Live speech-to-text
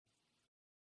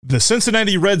The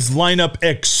Cincinnati Reds lineup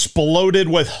exploded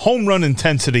with home run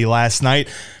intensity last night,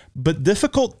 but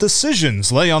difficult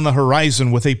decisions lay on the horizon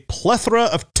with a plethora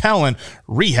of talent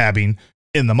rehabbing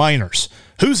in the minors.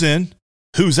 Who's in,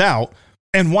 who's out,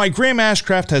 and why Graham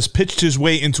Ashcraft has pitched his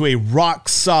way into a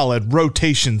rock-solid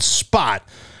rotation spot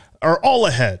are all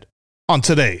ahead on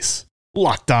today's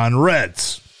Locked On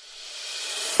Reds.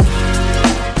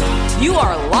 You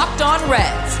are Locked On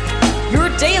Reds, your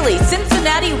daily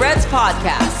Cincinnati Reds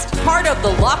podcast, part of the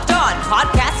Locked On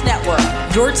Podcast Network,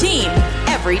 your team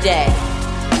every day.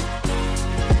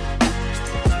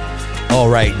 All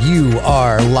right, you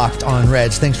are Locked On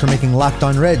Reds. Thanks for making Locked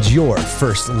On Reds your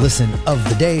first listen of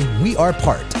the day. We are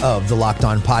part of the Locked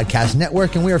On Podcast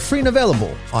Network, and we are free and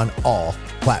available on all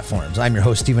platforms. I'm your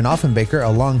host, Stephen Offenbaker,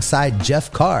 alongside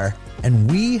Jeff Carr, and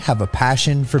we have a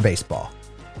passion for baseball.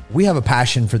 We have a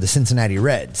passion for the Cincinnati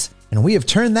Reds, and we have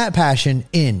turned that passion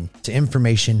into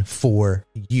information for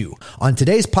you. On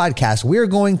today's podcast, we're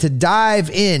going to dive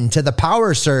into the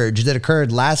power surge that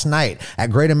occurred last night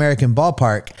at Great American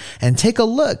Ballpark and take a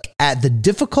look at the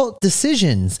difficult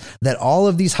decisions that all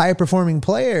of these high-performing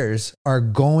players are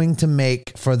going to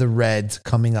make for the Reds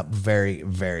coming up very,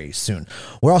 very soon.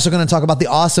 We're also going to talk about the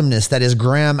awesomeness that is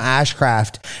Graham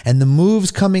Ashcraft and the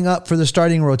moves coming up for the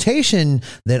starting rotation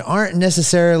that aren't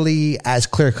necessarily as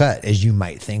clear-cut as you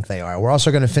might think they are. We're also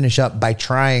going to finish up by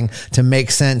trying to make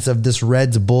sense of this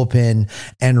Reds bullpen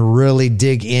and really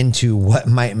dig into what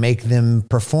might make them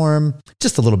perform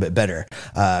just a little bit better.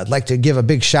 I'd like to give a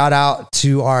big shout out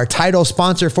to our title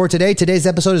sponsor for today. Today's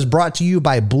episode is brought to you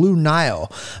by Blue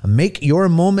Nile. Make your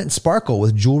moment sparkle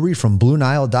with jewelry from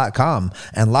BlueNile.com.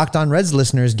 And Locked On Reds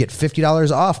listeners get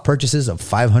 $50 off purchases of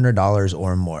 $500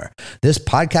 or more. This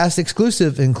podcast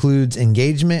exclusive includes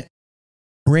engagement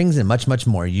rings and much, much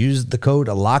more. Use the code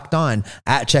Locked On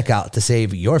at checkout to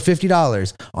save your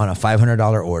 $50 on a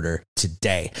 $500 order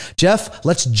today. Jeff,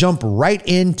 let's jump right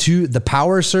into the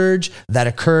power surge that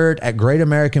occurred at Great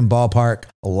American Ballpark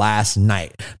last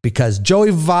night, because Joey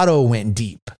Votto went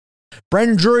deep.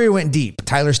 Brandon Drury went deep.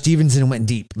 Tyler Stevenson went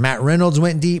deep. Matt Reynolds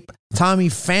went deep. Tommy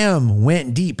Pham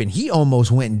went deep, and he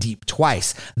almost went deep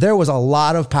twice. There was a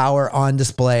lot of power on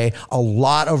display. A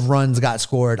lot of runs got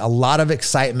scored. A lot of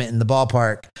excitement in the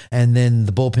ballpark. And then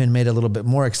the bullpen made it a little bit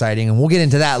more exciting, and we'll get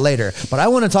into that later. But I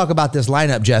want to talk about this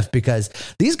lineup, Jeff, because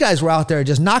these guys were out there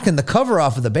just knocking the cover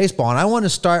off of the baseball. And I want to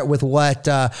start with what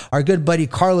our good buddy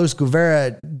Carlos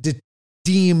Guevara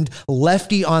deemed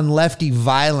lefty on lefty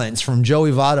violence from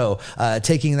Joey Votto,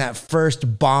 taking that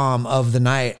first bomb of the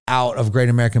night out of Great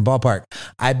American Ballpark.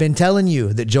 I've been telling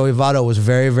you that Joey Votto was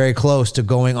very, very close to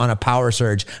going on a power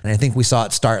surge, and I think we saw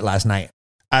it start last night.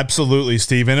 Absolutely,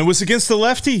 Steve. And it was against the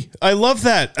lefty. I love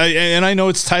that. And I know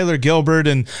it's Tyler Gilbert,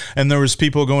 and there was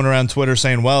people going around Twitter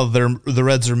saying, well, the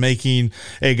Reds are making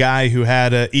a guy who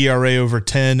had an ERA over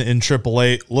 10 in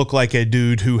AAA look like a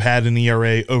dude who had an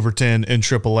ERA over 10 in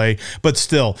AAA. But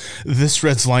still, this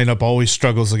Reds lineup always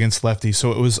struggles against lefties,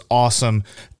 so it was awesome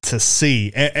to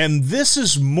see. And this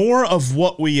is more of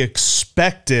what we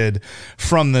expected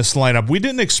from this lineup. We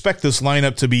didn't expect this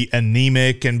lineup to be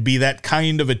anemic and be that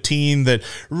kind of a team that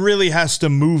really has to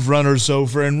move runners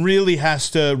over and really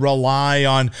has to rely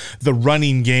on the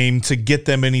running game to get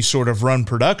them any sort of run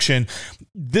production.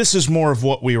 This is more of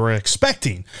what we were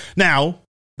expecting. Now,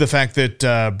 the fact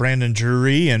that Brandon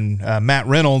Drury and Matt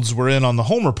Reynolds were in on the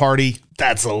homer party,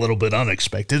 that's a little bit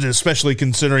unexpected, especially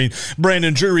considering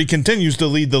Brandon Drury continues to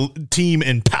lead the team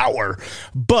in power.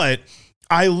 But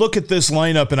I look at this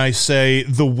lineup and I say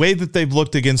the way that they've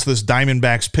looked against this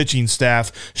Diamondbacks pitching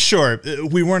staff, sure,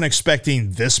 we weren't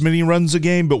expecting this many runs a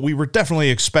game, but we were definitely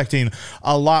expecting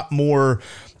a lot more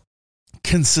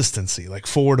consistency, like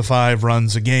 4 to 5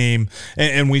 runs a game.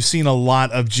 And we've seen a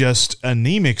lot of just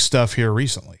anemic stuff here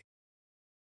recently.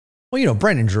 Well, you know,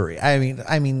 Brandon Drury,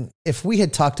 I mean, if we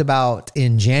had talked about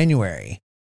in January,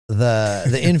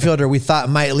 the infielder we thought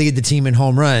might lead the team in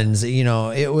home runs, you know,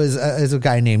 it was a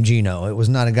guy named Gino. It was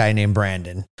not a guy named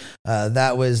Brandon.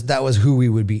 That was who we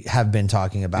would have been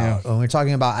talking about. Yeah. When we're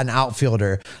talking about an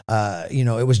outfielder, you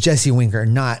know, it was Jesse Winker,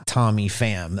 not Tommy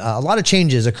Pham. A lot of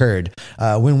changes occurred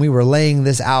when we were laying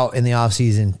this out in the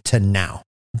offseason to now.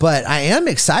 But I am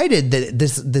excited that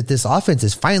this offense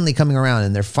is finally coming around,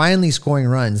 and they're finally scoring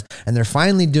runs, and they're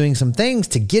finally doing some things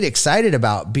to get excited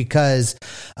about, because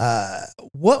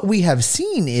what we have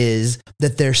seen is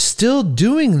that they're still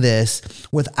doing this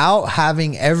without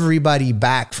having everybody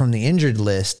back from the injured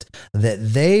list that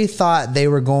they thought they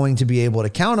were going to be able to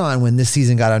count on when this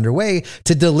season got underway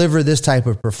to deliver this type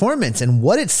of performance. And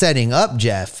what it's setting up,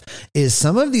 Jeff, is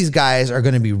some of these guys are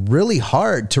going to be really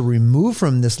hard to remove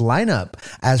from this lineup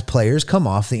as players come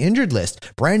off the injured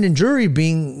list. Brandon Drury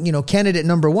being, candidate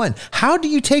number one. How do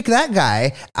you take that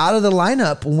guy out of the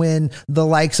lineup when the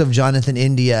likes of Jonathan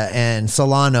India and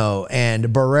Solano and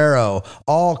Barrero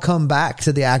all come back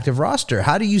to the active roster?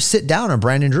 How do you sit down on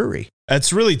Brandon Drury?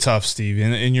 It's really tough, Steve.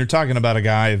 And you're talking about a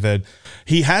guy that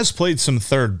he has played some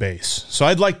third base. So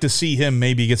I'd like to see him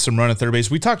maybe get some run at third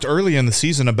base. We talked early in the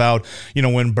season about,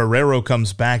 when Barrero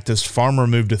comes back, does Farmer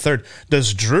move to third?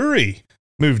 Does Drury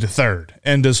move to third?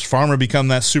 And does Farmer become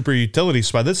that super utility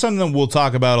spot? That's something that we'll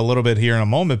talk about a little bit here in a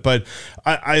moment. But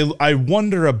I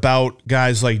wonder about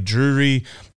guys like Drury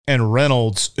and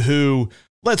Reynolds who...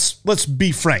 Let's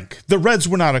be frank. The Reds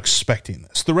were not expecting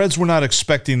this. The Reds were not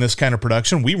expecting this kind of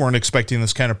production. We weren't expecting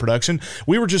this kind of production.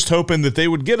 We were just hoping that they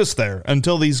would get us there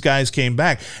until these guys came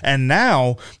back. And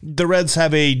now the Reds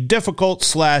have a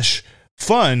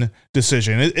difficult/fun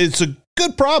decision. It's a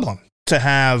good problem to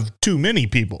have too many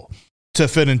people to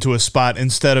fit into a spot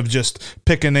instead of just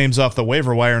picking names off the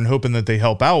waiver wire and hoping that they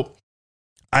help out.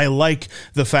 I like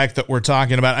the fact that we're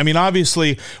talking about,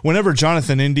 obviously, whenever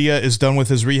Jonathan India is done with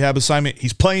his rehab assignment,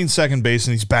 he's playing second base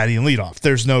and he's batting leadoff.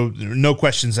 There's no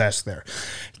questions asked there.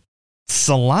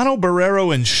 Solano,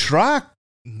 Barrero, and Schrock,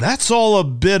 that's all a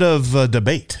bit of a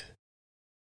debate.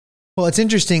 Well, it's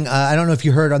interesting. I don't know if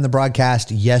you heard on the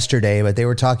broadcast yesterday, but they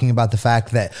were talking about the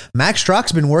fact that Max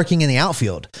Strock's been working in the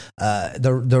outfield.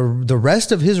 The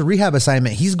rest of his rehab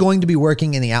assignment, he's going to be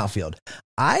working in the outfield.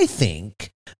 I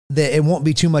think that it won't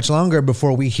be too much longer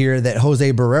before we hear that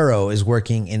Jose Barrero is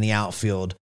working in the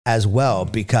outfield as well,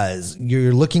 because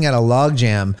you're looking at a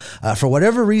logjam. For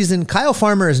whatever reason, Kyle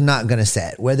Farmer is not going to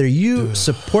set. Whether you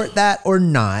support that or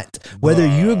not, whether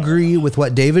you agree with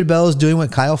what David Bell is doing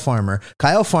with Kyle Farmer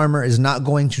is not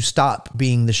going to stop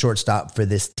being the shortstop for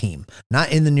this team.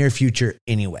 Not in the near future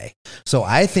anyway. So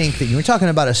I think that you're talking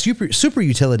about a super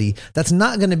utility. That's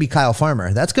not going to be Kyle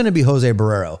Farmer. That's going to be Jose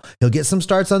Barrero. He'll get some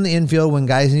starts on the infield when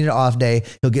guys need an off day.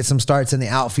 He'll get some starts in the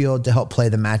outfield to help play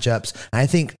the matchups. And I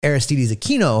think Aristides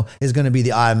Aquino is going to be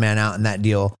the odd man out in that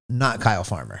deal, not Kyle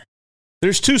Farmer.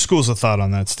 There's two schools of thought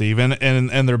on that, Steve,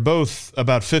 and they're both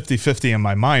about 50-50 in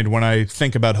my mind when I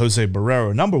think about Jose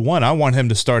Barrero. Number one, I want him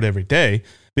to start every day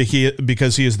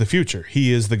because he is the future.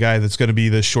 He is the guy that's going to be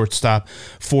the shortstop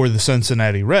for the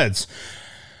Cincinnati Reds.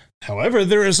 However,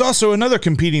 there is also another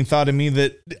competing thought in me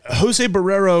that Jose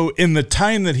Barrero, in the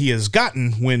time that he has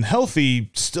gotten when healthy,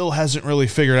 still hasn't really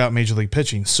figured out Major League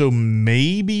pitching. So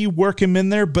maybe work him in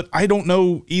there, but I don't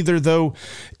know either, though,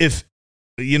 if,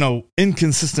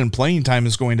 inconsistent playing time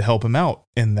is going to help him out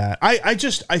in that. I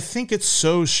think it's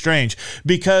so strange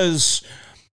because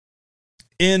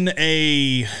in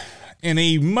a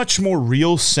much more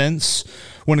real sense,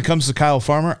 when it comes to Kyle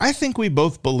Farmer, I think we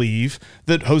both believe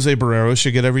that Jose Barrero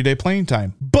should get everyday playing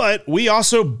time. But we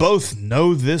also both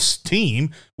know this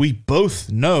team. We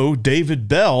both know David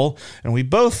Bell, and we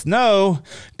both know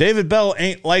David Bell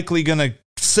ain't likely going to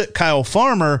sit Kyle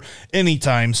Farmer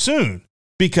anytime soon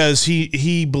because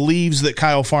he believes that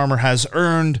Kyle Farmer has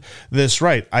earned this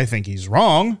right. I think he's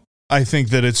wrong. I think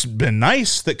that it's been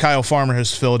nice that Kyle Farmer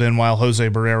has filled in while Jose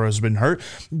Barrero has been hurt,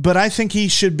 but I think he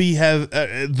should be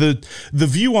the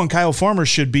view on Kyle Farmer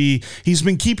should be he's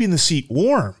been keeping the seat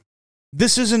warm.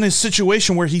 This isn't a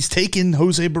situation where he's taken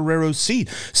Jose Barrero's seat.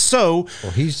 So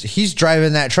he's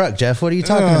driving that truck, Jeff. What are you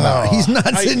talking about? He's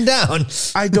not sitting down.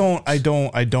 I don't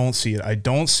see it. I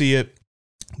don't see it.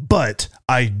 But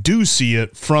I do see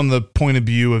it from the point of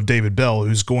view of David Bell,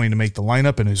 who's going to make the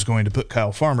lineup and who's going to put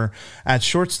Kyle Farmer at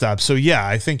shortstop. So, yeah,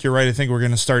 I think you're right. I think we're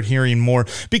going to start hearing more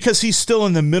because he's still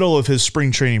in the middle of his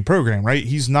spring training program, right?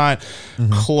 He's not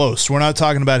close. We're not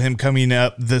talking about him coming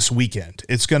up this weekend.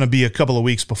 It's going to be a couple of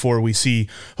weeks before we see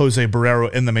Jose Barrero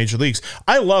in the major leagues.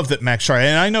 I love that Max Shryer,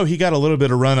 and I know he got a little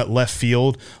bit of run at left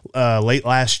field late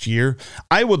last year.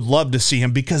 I would love to see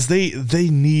him because they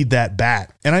need that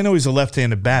bat. And I know he's a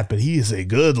left-handed bat, but he is a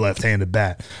good left-handed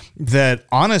bat that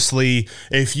honestly,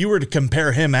 if you were to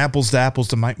compare him apples to apples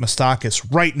to Mike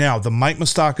Moustakas right now, the Mike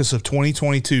Moustakas of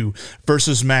 2022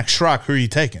 versus Max Schrock, who are you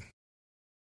taking?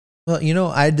 Well,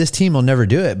 this team will never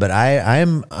do it, but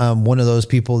I'm one of those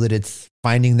people that it's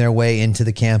finding their way into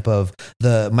the camp of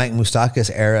the Mike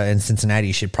Moustakas era in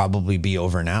Cincinnati should probably be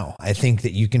over now. I think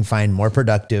that you can find more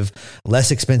productive, less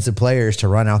expensive players to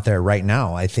run out there right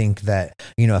now. I think that,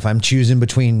 if I'm choosing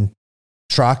between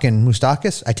Schrock and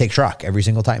Moustakas, I take Schrock every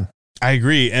single time. I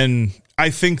agree. And I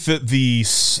think that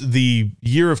the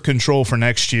year of control for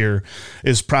next year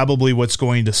is probably what's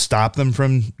going to stop them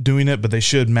from doing it, but they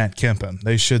should Matt Kemp him.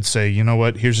 They should say, you know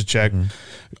what, here's a check.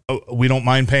 We don't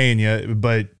mind paying you,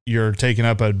 but you're taking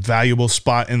up a valuable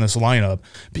spot in this lineup.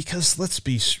 Because let's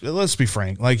be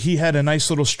frank, like he had a nice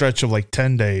little stretch of like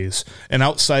 10 days, and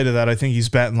outside of that, I think he's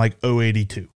batting like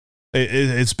 .082.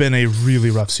 It's been a really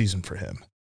rough season for him.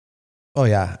 Oh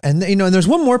yeah, and and there's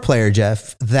one more player,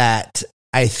 Jeff, that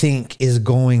I think is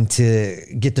going to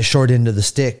get the short end of the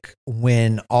stick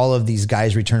when all of these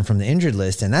guys return from the injured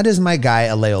list. And that is my guy,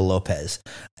 Alejo Lopez.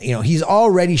 He's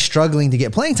already struggling to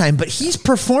get playing time, but he's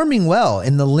performing well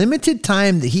in the limited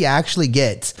time that he actually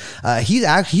gets.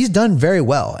 He's done very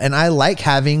well. And I like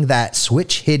having that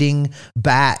switch hitting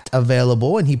bat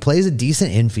available, and he plays a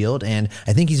decent infield. And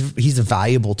I think he's a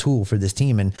valuable tool for this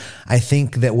team. And I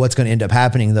think that what's going to end up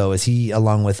happening though, is he,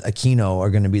 along with Aquino, are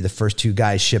going to be the first two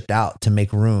guys shipped out to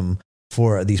make room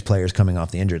for these players coming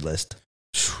off the injured list.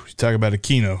 You talk about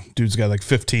Aquino. Dude's got like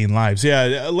 15 lives. Yeah,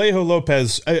 Alejo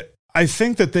Lopez, I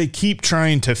think that they keep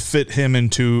trying to fit him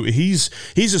into, he's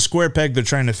a square peg they're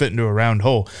trying to fit into a round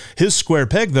hole. His square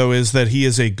peg, though, is that he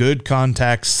is a good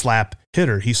contact slap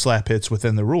hitter. He slap hits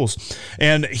within the rules.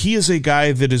 And he is a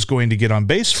guy that is going to get on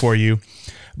base for you,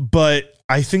 but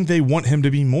I think they want him to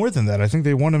be more than that. I think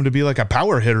they want him to be like a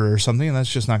power hitter or something, and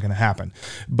that's just not going to happen.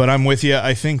 But I'm with you.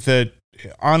 I think that,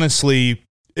 honestly,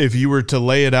 if you were to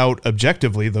lay it out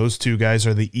objectively, those two guys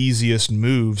are the easiest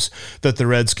moves that the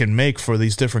Reds can make for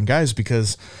these different guys,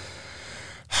 because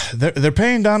they're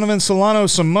paying Donovan Solano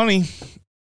some money.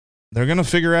 They're going to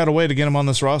figure out a way to get him on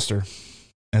this roster.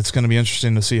 It's going to be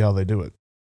interesting to see how they do it.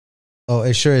 Oh,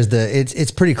 it sure is.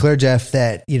 It's pretty clear, Jeff,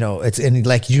 that, and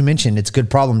like you mentioned, it's a good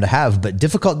problem to have, but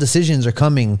difficult decisions are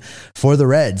coming for the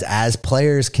Reds as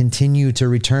players continue to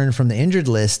return from the injured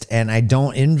list. And I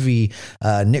don't envy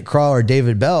Nick Krall or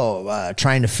David Bell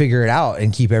trying to figure it out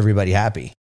and keep everybody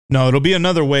happy. No, it'll be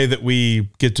another way that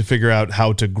we get to figure out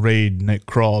how to grade Nick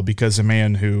Krall, because a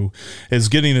man who is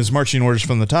getting his marching orders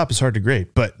from the top is hard to grade,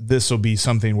 but this will be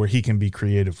something where he can be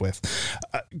creative with.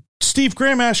 Steve,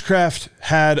 Graham Ashcraft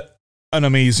had an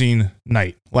amazing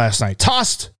night last night.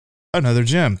 Tossed another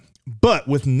gem. But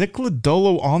with Nick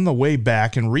Lodolo on the way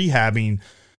back and rehabbing,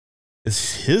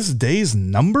 is his days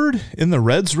numbered in the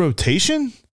Reds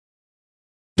rotation?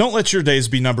 Don't let your days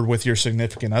be numbered with your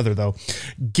significant other, though.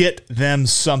 Get them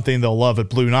something they'll love at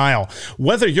Blue Nile.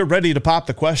 Whether you're ready to pop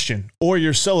the question or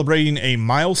you're celebrating a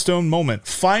milestone moment,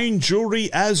 find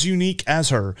jewelry as unique as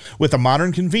her with the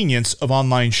modern convenience of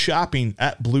online shopping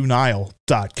at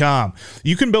BlueNile.com.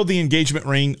 You can build the engagement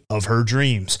ring of her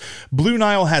dreams. Blue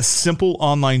Nile has simple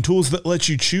online tools that let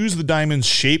you choose the diamond's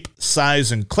shape,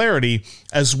 size, and clarity,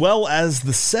 as well as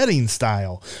the setting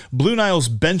style. Blue Nile's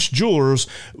bench jewelers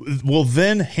will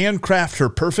then handcraft her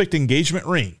perfect engagement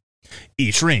ring.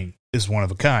 Each ring is one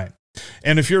of a kind.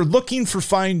 And if you're looking for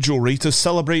fine jewelry to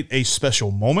celebrate a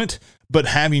special moment, but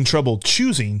having trouble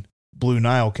choosing, Blue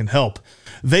Nile can help.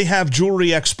 They have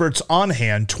jewelry experts on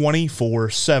hand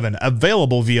 24/7,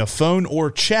 available via phone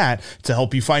or chat to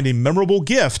help you find a memorable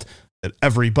gift at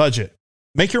every budget.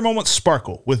 Make your moments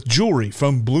sparkle with jewelry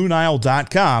from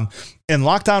BlueNile.com, and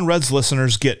Locked On Reds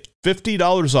listeners get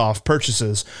 $50 off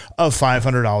purchases of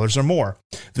 $500 or more.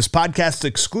 This podcast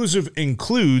exclusive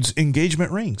includes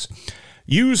engagement rings.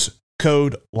 Use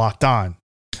code Locked On.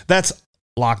 That's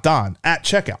Locked On at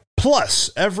checkout. Plus,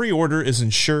 every order is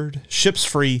insured, ships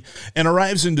free, and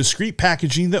arrives in discreet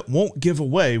packaging that won't give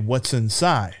away what's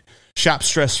inside. Shop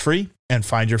stress-free and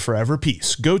find your forever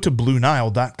peace. Go to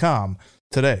BlueNile.com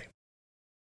today.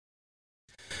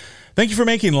 Thank you for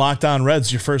making Locked On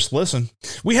Reds your first listen.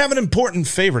 We have an important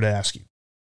favor to ask you.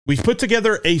 We've put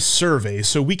together a survey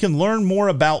so we can learn more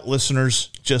about listeners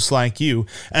just like you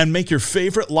and make your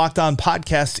favorite Locked On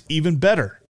podcast even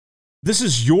better. This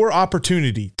is your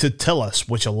opportunity to tell us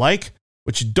what you like,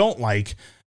 what you don't like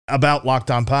about Locked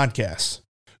On Podcasts.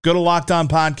 Go to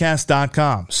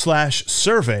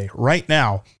LockedOnPodcast.com/survey right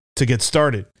now to get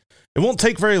started. It won't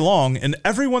take very long, and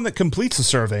everyone that completes the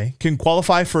survey can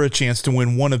qualify for a chance to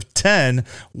win one of 10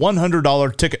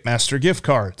 $100 Ticketmaster gift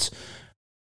cards.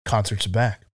 Concerts are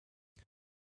back.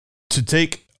 To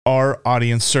take our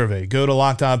audience survey, go to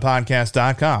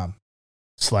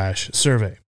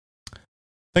LockedOnPodcast.com/survey.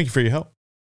 Thank you for your help.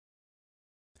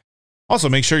 Also,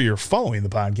 make sure you're following the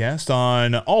podcast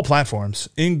on all platforms,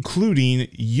 including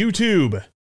YouTube.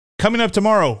 Coming up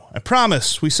tomorrow, I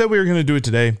promise. We said we were going to do it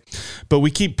today, but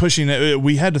we keep pushing it.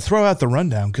 We had to throw out the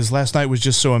rundown because last night was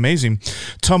just so amazing.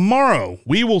 Tomorrow,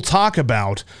 we will talk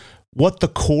about what the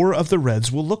core of the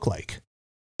Reds will look like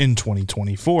in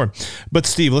 2024. But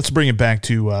Steve, let's bring it back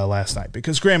to last night,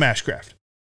 because Graham Ashcraft,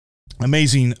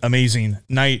 amazing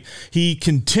night. He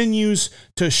continues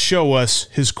to show us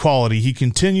his quality. He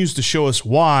continues to show us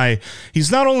why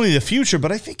he's not only the future,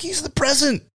 but I think he's the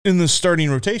present in the starting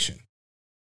rotation.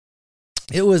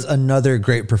 It was another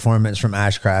great performance from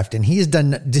Ashcraft, and he's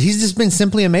just been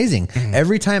simply amazing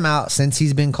every time out since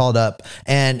he's been called up,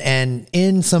 and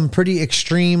in some pretty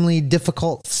extremely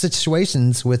difficult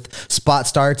situations with spot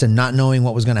starts and not knowing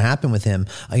what was going to happen with him.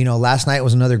 Last night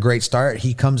was another great start.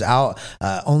 He comes out,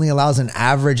 only allows an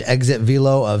average exit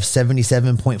velo of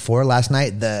 77.4 last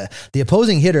night. The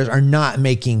opposing hitters are not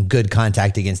making good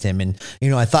contact against him. And,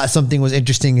 I thought something was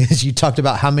interesting as you talked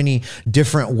about how many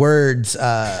different words,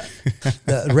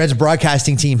 the Reds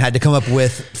broadcasting team had to come up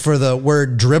with for the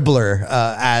word dribbler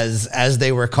as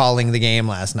they were calling the game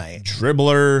last night.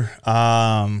 Dribbler,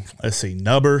 let's see,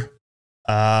 nubber,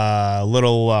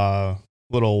 little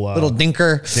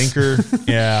dinker,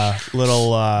 yeah,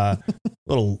 little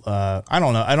I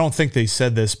don't know. I don't think they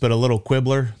said this, but a little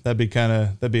quibbler. That'd be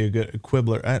a good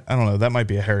quibbler. I don't know. That might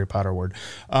be a Harry Potter word.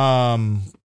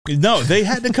 No, they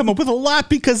had to come up with a lot,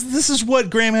 because this is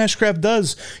what Graham Ashcraft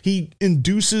does. He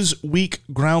induces weak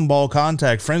ground ball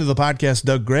contact. Friend of the podcast,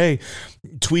 Doug Gray,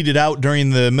 tweeted out during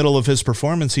the middle of his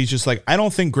performance, he's just like, I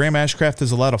don't think Graham Ashcraft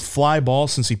has allowed a fly ball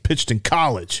since he pitched in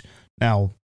college.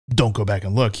 Now, don't go back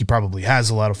and look. He probably has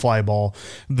a lot of fly ball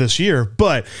this year,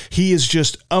 but he is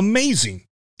just amazing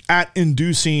at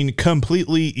inducing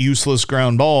completely useless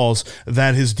ground balls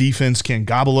that his defense can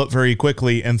gobble up very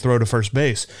quickly and throw to first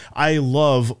base. I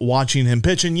love watching him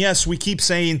pitch. And yes, we keep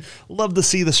saying, love to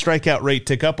see the strikeout rate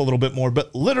tick up a little bit more,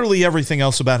 but literally everything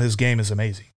else about his game is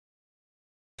amazing.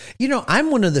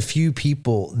 I'm one of the few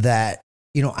people that,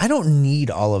 I don't need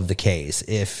all of the Ks.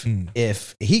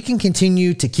 If he can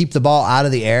continue to keep the ball out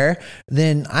of the air,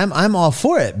 then I'm all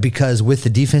for it, because with the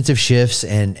defensive shifts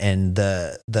and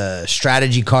the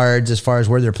strategy cards as far as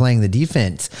where they're playing the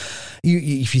defense,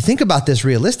 if you think about this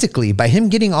realistically, by him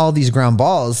getting all these ground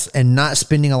balls and not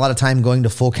spending a lot of time going to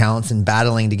full counts and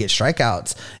battling to get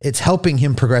strikeouts, it's helping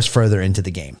him progress further into the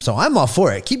game. So I'm all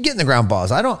for it. Keep getting the ground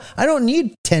balls. I don't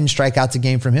need 10 strikeouts a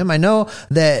game from him. I know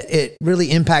that it really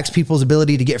impacts people's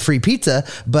ability to get free pizza,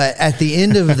 but at the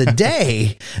end of the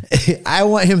day, I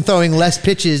want him throwing less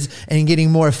pitches and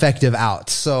getting more effective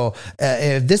outs. So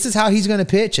if this is how he's going to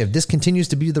pitch, if this continues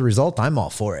to be the result, I'm all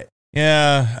for it.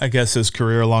 Yeah, I guess his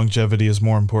career longevity is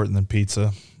more important than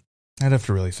pizza. I'd have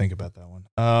to really think about that one.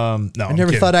 No, I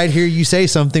never thought I'd hear you say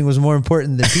something was more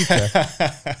important than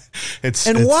pizza.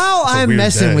 While I'm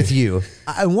messing with you,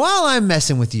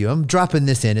 I'm dropping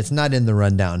this in. It's not in the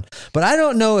rundown, but I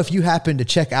don't know if you happen to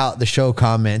check out the show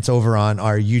comments over on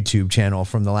our YouTube channel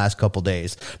from the last couple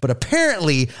days, but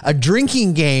apparently a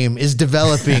drinking game is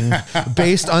developing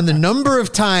based on the number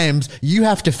of times you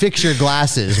have to fix your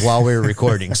glasses while we're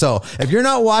recording. So if you're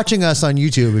not watching us on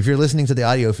YouTube, if you're listening to the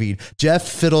audio feed, Jeff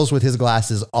fiddles with his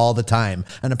glasses all the time.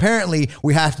 And apparently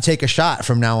we have to take a shot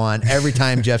from now on every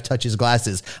time Jeff touches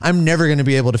glasses. I'm never going to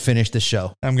be able to finish this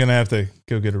show. I'm going to have to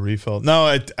go get a refill. No,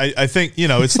 I think,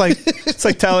 it's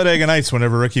like Talladega Nights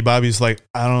whenever Ricky Bobby's like,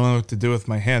 I don't know what to do with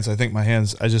my hands. I think my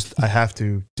hands, I have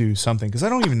to do something, because I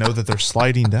don't even know that they're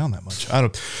sliding down that much.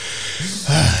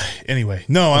 Anyway,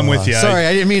 no, I'm with you. Sorry,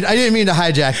 I didn't mean to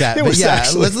hijack that. But yeah,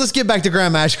 actually, let's get back to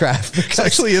Graham Ashcraft. It's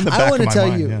actually in the back of my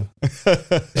mind.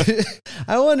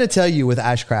 I want to tell you with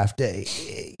Ashcraft,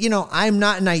 I'm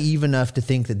not naive enough to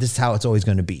think that this is how it's always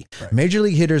going to be. Right. Major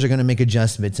league hitters are going to make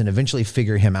adjustments and eventually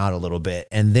figure him out a little bit.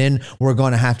 And then we're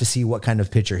going to have to see what kind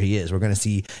of pitcher he is. We're going to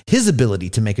see his ability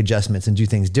to make adjustments and do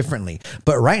things differently.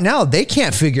 But right now they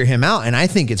can't figure him out. And I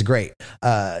think it's great.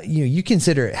 You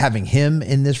consider having him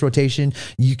in this rotation.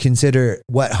 You consider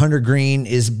what Hunter Green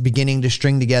is beginning to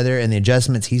string together and the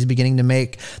adjustments he's beginning to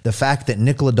make. The fact that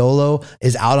Nick Lodolo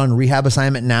is out on rehab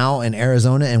assignment now in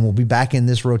Arizona and will be back in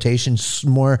this rotation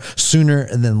more sooner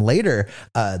than later.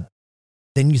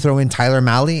 Then you throw in Tyler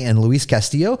Mahle and Luis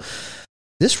Castillo.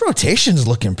 This rotation's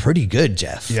looking pretty good,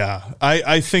 Jeff. Yeah,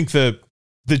 I think that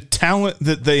the talent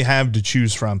that they have to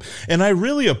choose from, and I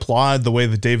really applaud the way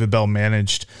that David Bell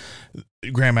managed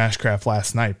Graham Ashcraft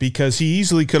last night, because he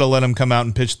easily could have let him come out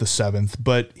and pitch the seventh,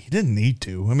 but he didn't need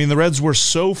to. I mean, the Reds were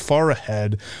so far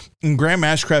ahead, and Graham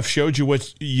Ashcraft showed you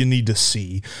what you need to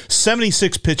see.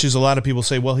 76 pitches, a lot of people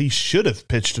say, well, he should have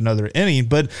pitched another inning,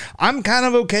 but I'm kind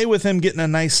of okay with him getting a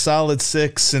nice solid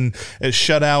 6 and a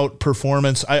shutout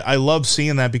performance. I love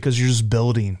seeing that, because you're just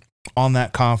building on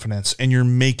that confidence and you're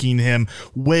making him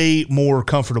way more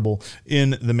comfortable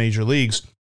in the major leagues.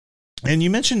 And you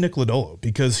mentioned Nick Lodolo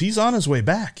because he's on his way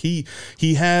back. He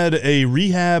had a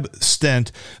rehab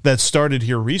stint that started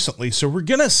here recently, so we're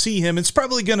going to see him. It's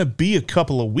probably going to be a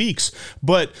couple of weeks,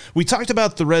 but we talked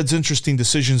about the Reds' interesting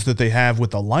decisions that they have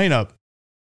with the lineup.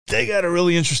 They got a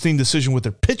really interesting decision with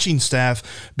their pitching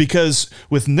staff because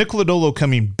with Nick Lodolo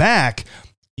coming back,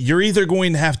 you're either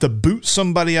going to have to boot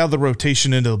somebody out of the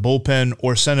rotation into the bullpen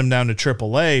or send him down to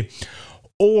AAA,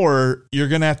 or you're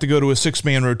going to have to go to a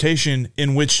 6-man rotation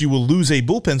in which you will lose a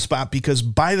bullpen spot because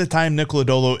by the time Nick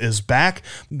Lodolo is back,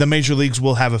 the major leagues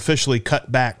will have officially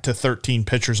cut back to 13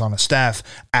 pitchers on a staff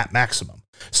at maximum.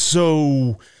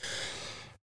 So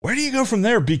where do you go from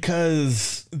there?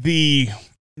 Because the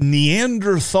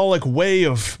Neanderthalic way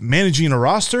of managing a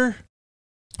roster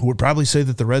would probably say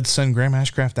that the Reds send Graham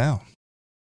Ashcraft down.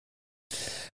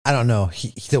 I don't know.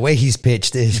 The way he's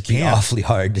pitched is awfully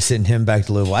hard to send him back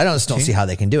to Louisville. I don't see how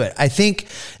they can do it. I think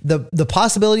the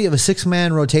possibility of a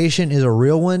 6-man rotation is a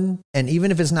real one. And even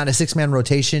if it's not a 6-man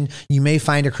rotation, you may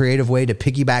find a creative way to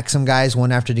piggyback some guys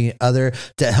one after the other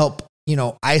to help,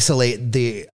 isolate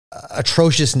the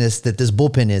atrociousness that this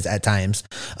bullpen is at times.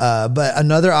 But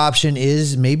another option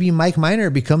is maybe Mike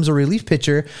Minor becomes a relief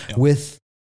pitcher with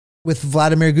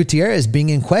Vladimir Gutierrez being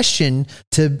in question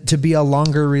to be a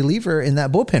longer reliever in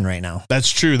that bullpen right now.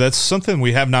 That's true. That's something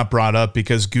we have not brought up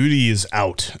because Goody is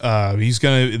out.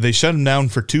 They shut him down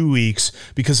for 2 weeks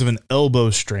because of an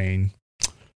elbow strain.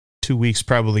 2 weeks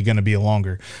probably going to be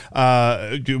longer.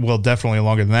 Well, definitely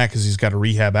longer than that because he's got a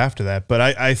rehab after that. But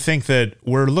I think that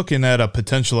we're looking at a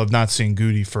potential of not seeing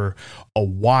Goody for a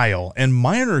while. And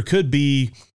Minor could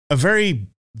be a very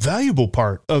valuable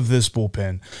part of this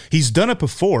bullpen. He's done it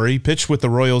before. He pitched with the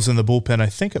Royals in the bullpen. I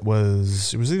think it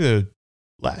was either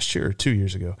last year or 2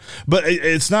 years ago, but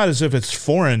it's not as if it's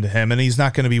foreign to him. And he's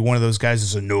not going to be one of those guys that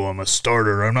says, no, I'm a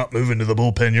starter. I'm not moving to the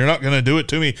bullpen. You're not going to do it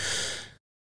to me.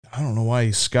 I don't know why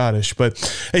he's Scottish, but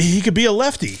he could be a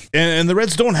lefty. And the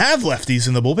Reds don't have lefties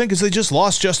in the bullpen because they just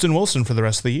lost Justin Wilson for the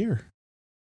rest of the year.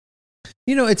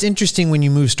 It's interesting when you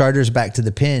move starters back to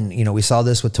the pen. We saw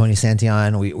this with Tony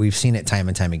Santillan. We've seen it time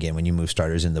and time again when you move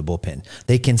starters in the bullpen.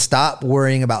 They can stop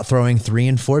worrying about throwing 3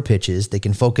 and 4 pitches. They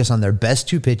can focus on their best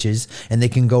 2 pitches, and they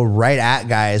can go right at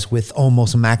guys with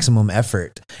almost maximum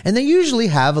effort. And they usually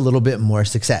have a little bit more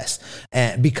success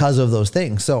because of those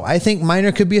things. So I think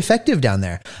Minor could be effective down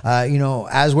there.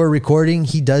 As we're recording,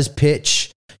 he does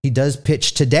pitch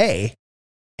today.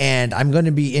 And I'm going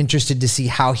to be interested to see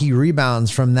how he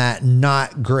rebounds from that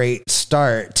not great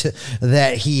start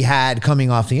that he had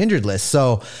coming off the injured list.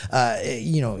 So,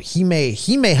 he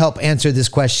may help answer this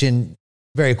question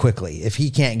very quickly. If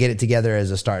he can't get it together as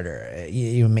a starter,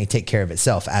 it may take care of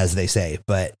itself, as they say.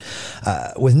 But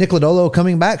with Nick Lodolo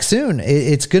coming back soon,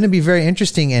 it's going to be very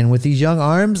interesting. And with these young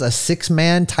arms, a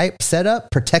 6-man type setup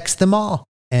protects them all.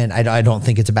 And I don't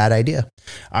think it's a bad idea.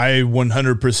 I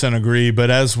 100% agree. But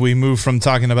as we move from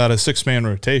talking about a 6-man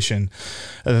rotation,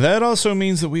 that also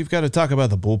means that we've got to talk about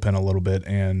the bullpen a little bit.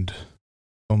 And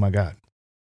oh my God.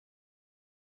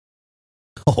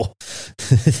 Oh,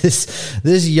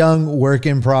 this young work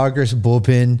in progress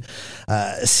bullpen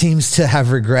seems to have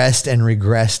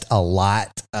regressed a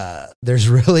lot. There's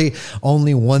really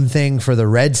only one thing for the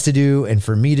Reds to do and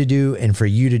for me to do and for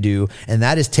you to do, and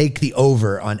that is take the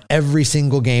over on every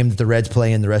single game that the Reds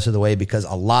play in the rest of the way because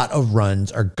a lot of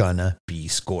runs are gonna be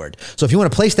scored. So if you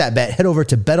want to place that bet, head over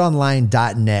to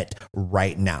betonline.net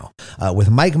right now. With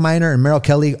Mike Minor and Merrill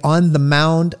Kelly on the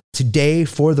mound today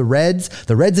for the Reds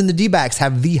and the D-backs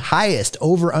have the highest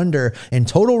over-under in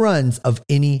total runs of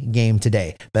any game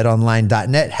today.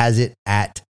 BetOnline.net has it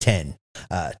at 10.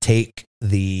 Take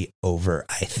the over,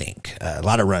 I think. A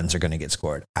lot of runs are going to get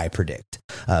scored, I predict.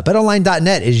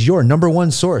 BetOnline.net is your number one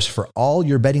source for all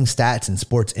your betting stats and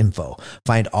sports info.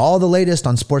 Find all the latest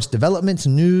on sports developments,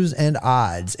 news, and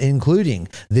odds, including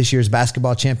this year's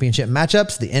basketball championship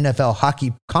matchups, the NFL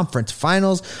Hockey Conference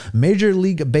Finals, Major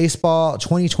League Baseball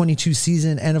 2022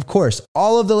 season, and of course,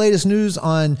 all of the latest news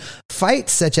on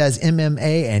fights such as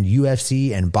MMA and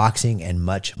UFC and boxing and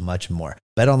much, much more.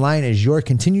 BetOnline is your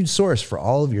continued source for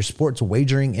all of your sports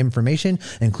wagering information,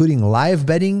 including live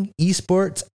betting,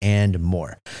 esports, and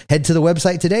more. Head to the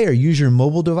website today or use your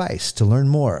mobile device to learn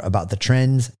more about the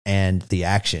trends and the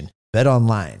action.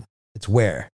 BetOnline, it's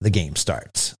where the game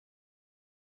starts.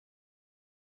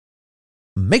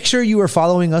 Make sure you are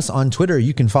following us on Twitter.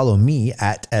 You can follow me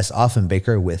at S.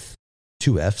 Offenbaker with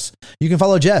 2 F's. You can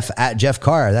follow Jeff at Jeff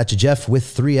Carr. That's Jeff with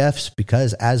 3 F's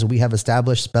because as we have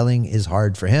established, spelling is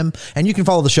hard for him. And you can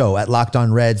follow the show at Locked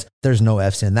On Reds. There's no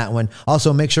F's in that one.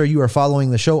 Also, make sure you are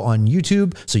following the show on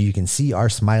YouTube so you can see our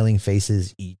smiling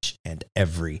faces each and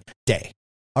every day.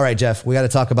 All right, Jeff, we got to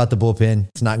talk about the bullpen.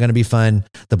 It's not going to be fun.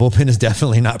 The bullpen is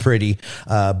definitely not pretty,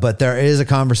 but there is a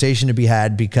conversation to be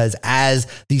had because as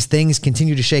these things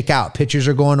continue to shake out, pitchers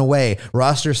are going away,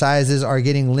 roster sizes are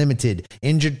getting limited,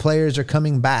 injured players are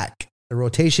coming back. The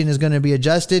rotation is going to be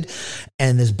adjusted,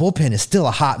 and this bullpen is still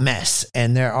a hot mess.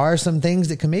 And there are some things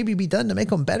that can maybe be done to make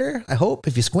them better, I hope,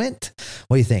 if you squint.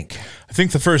 What do you think? I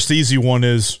think the first easy one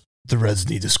is the Reds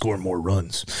need to score more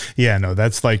runs. Yeah, no,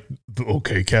 that's like,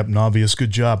 okay, Captain Obvious,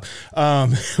 good job.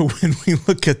 When we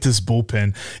look at this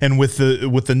bullpen, and with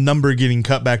the number getting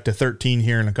cut back to 13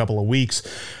 here in a couple of weeks,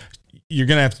 you're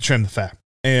going to have to trim the fat.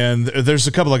 And there's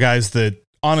a couple of guys that,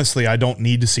 honestly, I don't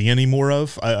need to see any more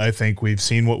of. I think we've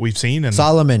seen what we've seen. And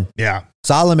Solomon. Yeah.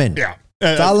 Solomon. Yeah.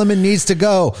 Solomon needs to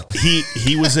go.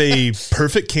 He was a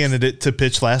perfect candidate to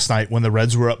pitch last night when the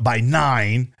Reds were up by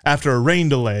 9 after a rain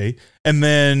delay, and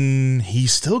then he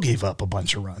still gave up a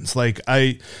bunch of runs. Like,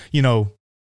 good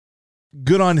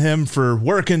on him for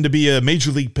working to be a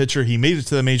major league pitcher. He made it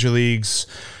to the major leagues.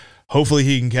 Hopefully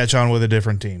he can catch on with a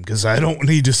different team because I don't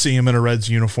need to see him in a Reds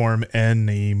uniform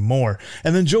anymore.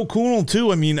 And then Joe Kunal,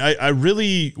 too. I mean, I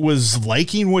really was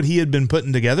liking what he had been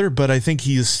putting together, but I think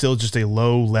he is still just a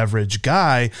low leverage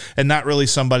guy and not really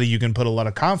somebody you can put a lot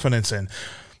of confidence in.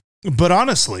 But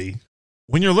honestly,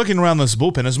 when you're looking around this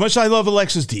bullpen, as much as I love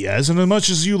Alexis Diaz and as much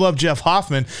as you love Jeff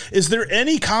Hoffman, is there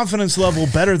any confidence level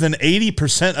better than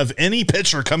 80% of any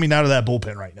pitcher coming out of that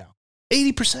bullpen right now?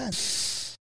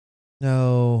 80%.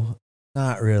 No,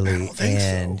 not really. I don't think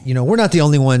and, we're not the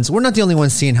only ones. We're not the only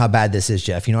ones seeing how bad this is,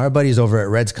 Jeff. Our buddies over at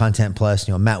Reds Content Plus,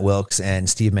 Matt Wilkes and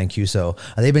Steve Mancuso,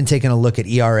 they've been taking a look at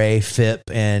ERA, FIP,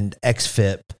 and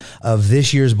XFIP of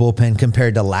this year's bullpen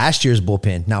compared to last year's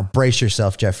bullpen. Now, brace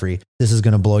yourself, Jeffrey. This is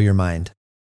going to blow your mind.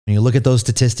 When you look at those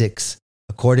statistics,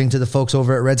 according to the folks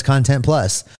over at Reds Content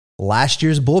Plus, last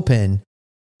year's bullpen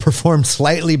performed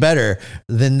slightly better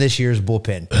than this year's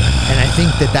bullpen. And I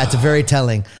think that that's very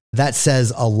telling. That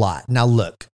says a lot. Now,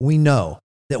 look, we know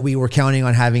that we were counting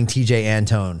on having TJ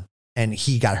Antone, and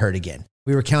he got hurt again.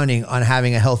 We were counting on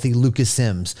having a healthy Lucas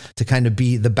Sims to kind of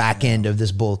be the back end of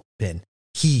this bullpen.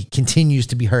 He continues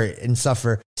to be hurt and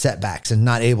suffer setbacks and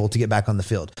not able to get back on the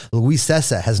field. Luis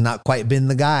Cessa has not quite been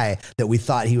the guy that we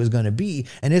thought he was going to be,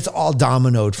 and it's all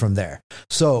dominoed from there.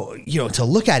 So, to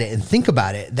look at it and think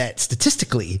about it, that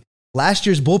statistically, last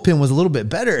year's bullpen was a little bit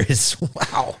better. Is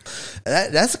wow.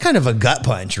 That's kind of a gut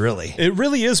punch, really. It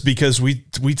really is, because we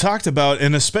talked about,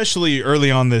 and especially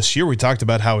early on this year, we talked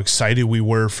about how excited we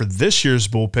were for this year's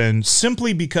bullpen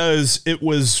simply because it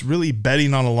was really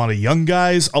betting on a lot of young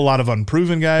guys, a lot of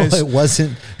unproven guys. Well,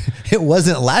 it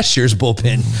wasn't last year's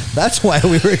bullpen. That's why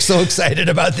we were so excited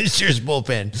about this year's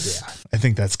bullpen. Yeah, I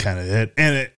think that's kind of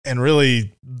it. And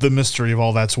really the mystery of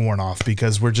all that's worn off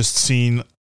because we're just seeing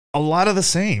a lot of the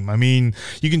same. I mean,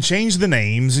 you can change the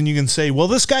names and you can say, well,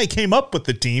 this guy came up with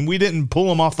the team. We didn't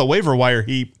pull him off the waiver wire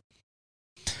heap.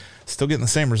 Still getting the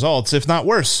same results, if not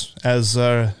worse, as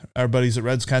our buddies at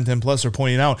Reds Content Plus are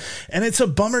pointing out. And it's a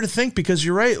bummer to think because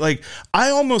you're right. Like, I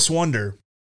almost wonder,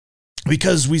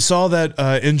 because we saw that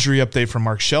injury update from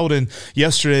Mark Sheldon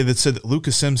yesterday that said that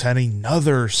Lucas Sims had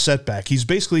another setback. He's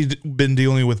basically been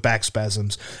dealing with back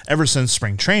spasms ever since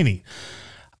spring training.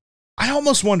 I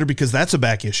almost wonder, because that's a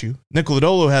back issue. Nick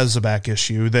Lodolo has a back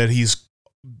issue that he's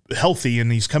healthy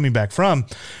and he's coming back from.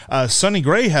 Sonny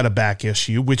Gray had a back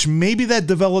issue, which maybe that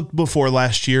developed before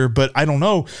last year, but I don't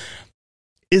know.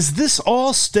 Is this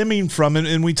all stemming from,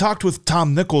 and we talked with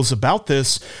Tom Nichols about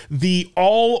this, the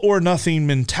all or nothing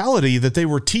mentality that they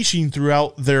were teaching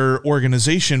throughout their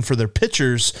organization for their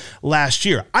pitchers last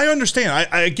year? I understand.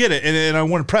 I get it. And I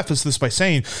want to preface this by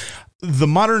saying the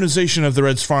modernization of the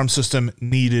Reds farm system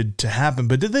needed to happen,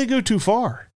 but did they go too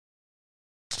far?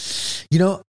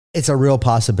 It's a real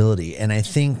possibility. And I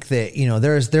think that,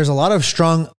 there's a lot of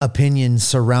strong opinions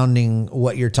surrounding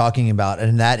what you're talking about,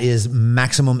 and that is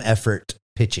maximum effort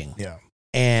pitching. Yeah.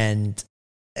 And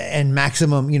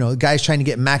maximum, guys trying to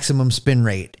get maximum spin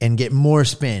rate and get more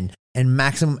spin and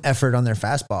maximum effort on their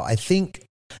fastball. I think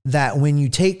that when you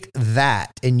take that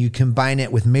and you combine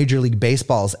it with Major League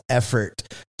Baseball's effort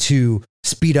to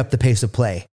speed up the pace of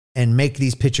play and make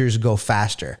these pitchers go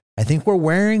faster, I think we're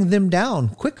wearing them down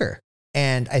quicker.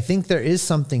 And I think there is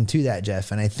something to that,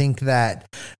 Jeff. And I think that,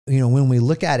 when we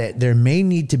look at it, there may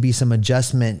need to be some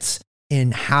adjustments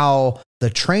in how the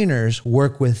trainers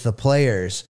work with the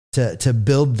players to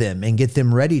build them and get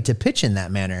them ready to pitch in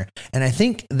that manner. And I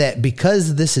think that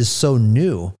because this is so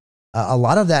new, a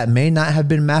lot of that may not have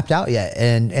been mapped out yet.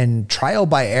 And trial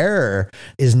by error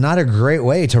is not a great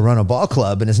way to run a ball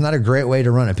club, and it's not a great way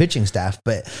to run a pitching staff.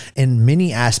 But in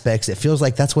many aspects, it feels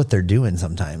like that's what they're doing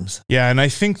sometimes. Yeah, and I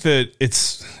think that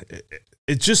it's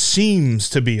It just seems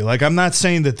to be. Like, I'm not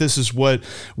saying that this is what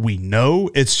we know.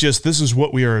 It's just this is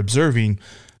what we are observing.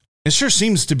 It sure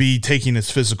seems to be taking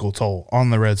its physical toll on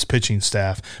the Reds pitching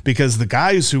staff, because the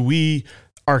guys who we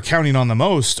are counting on the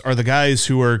most are the guys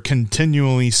who are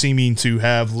continually seeming to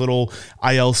have little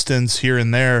IL stints here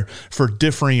and there for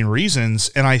differing reasons.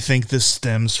 And I think this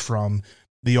stems from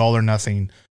the all or nothing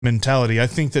mentality. I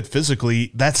think that physically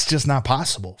that's just not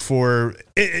possible for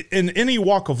in any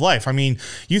walk of life. I mean,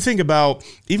 you think about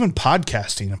even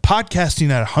podcasting at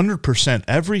 100%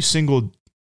 every single,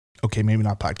 okay, maybe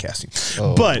not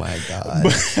podcasting, but my God.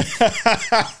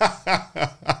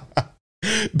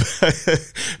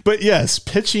 But yes,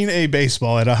 pitching a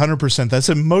baseball at 100%, that's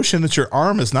a motion that your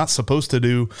arm is not supposed to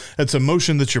do. That's a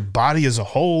motion that your body as a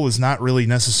whole is not really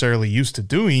necessarily used to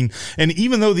doing. And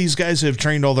even though these guys have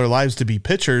trained all their lives to be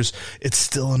pitchers, it's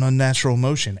still an unnatural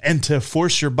motion. And to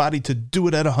force your body to do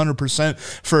it at 100%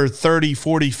 for 30,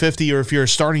 40, 50, or if you're a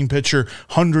starting pitcher,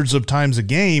 hundreds of times a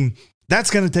game,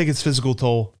 that's going to take its physical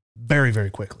toll very,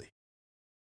 very quickly.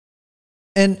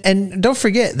 And don't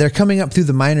forget, they're coming up through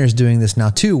the minors doing this now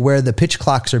too, where the pitch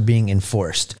clocks are being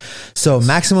enforced. So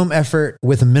maximum effort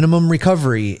with a minimum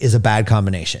recovery is a bad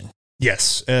combination.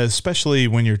 Yes, especially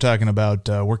when you're talking about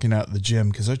working out at the gym,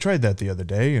 because I tried that the other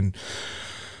day, and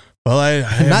well, I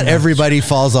not everybody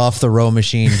falls off the row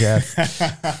machine, Jeff.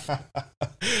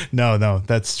 No,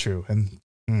 that's true, and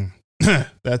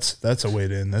that's a way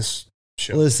to end this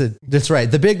show. Listen, that's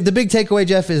right. The big takeaway,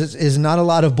 Jeff, is not a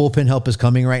lot of bullpen help is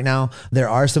coming right now. There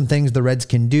are some things the Reds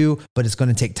can do, but it's going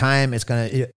to take time. It's going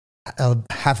to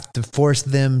have to force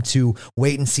them to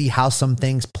wait and see how some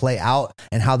things play out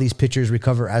and how these pitchers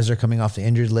recover as they're coming off the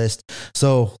injured list.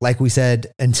 So, like we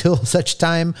said, until such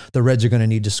time, the Reds are going to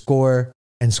need to score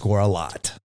and score a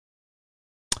lot.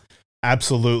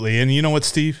 Absolutely. And you know what,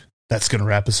 Steve? That's going to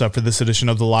wrap us up for this edition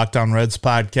of the Locked On Reds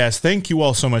podcast. Thank you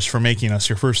all so much for making us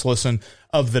your first listen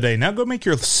of the day. Now go make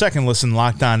your second listen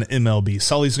Locked On MLB.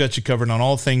 Sully's got you covered on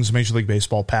all things Major League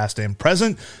Baseball, past and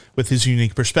present, with his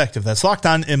unique perspective. That's Locked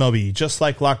On MLB, just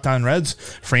like Locked On Reds,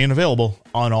 free and available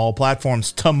on all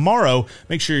platforms. Tomorrow,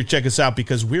 make sure you check us out,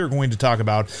 because we're going to talk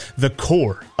about the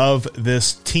core of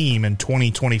this team in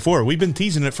 2024. We've been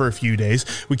teasing it for a few days.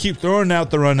 We keep throwing out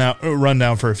the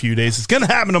rundown for a few days. It's going to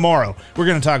happen tomorrow. We're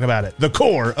going to talk about it. The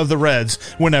core of the Reds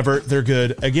whenever they're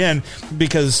good again,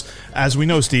 because as we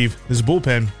know, Steve, this bullpen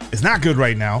is not good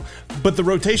right now, but the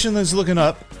rotation is looking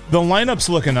up, the lineup's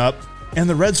looking up, and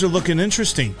the Reds are looking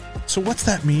interesting. So what's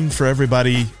that mean for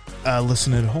everybody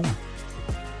listening at home?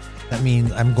 That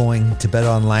means I'm going to bet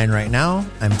online right now.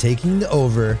 I'm taking the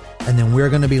over, and then we're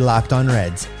going to be Locked On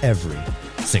Reds every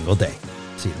single day.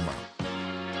 See you tomorrow.